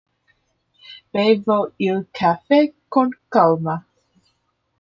Bevo il caffè con calma.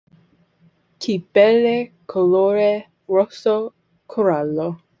 Che belle colore rosso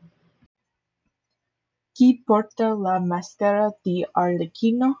corallo. Chi porta la maschera di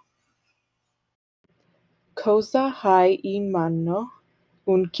Arlecchino? Cosa hai in mano?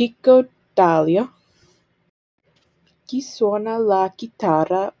 Un chicco d'aglio? Chi suona la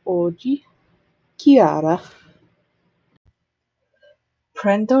chitarra oggi? Chiara.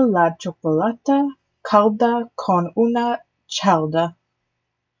 Prendo la cioccolata calda con una cialda.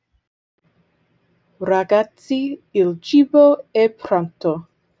 Ragazzi, il cibo è pronto.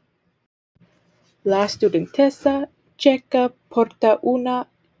 La studentessa cieca porta una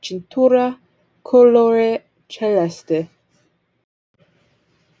cintura colore celeste.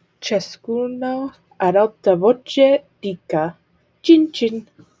 Ciascuno ad alta voce dica cin cin.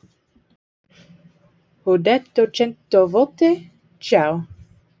 Ho detto 100 volte ciao.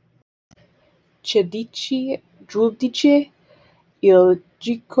 Ci dici, giudice, il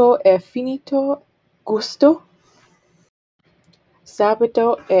gioco è finito, gusto?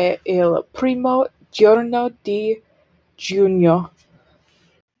 Sabato è il primo giorno di giugno.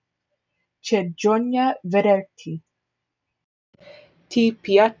 C'è gioia vederti. Ti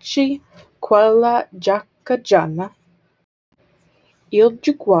piace quella giacca gialla? Il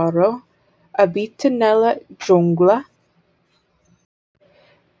giaguaro abita nella giungla?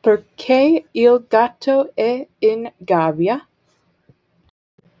 Perché il gatto è in gabbia?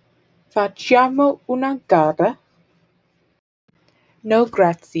 Facciamo una gara? No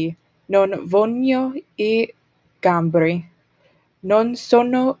grazie, non voglio i gamberi. Non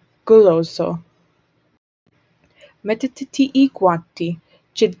sono goloso. Mettiti i guanti,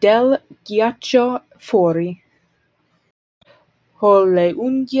 c'è del ghiaccio fuori. Ho le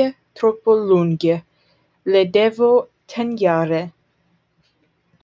unghie troppo lunghe, le devo tagliare.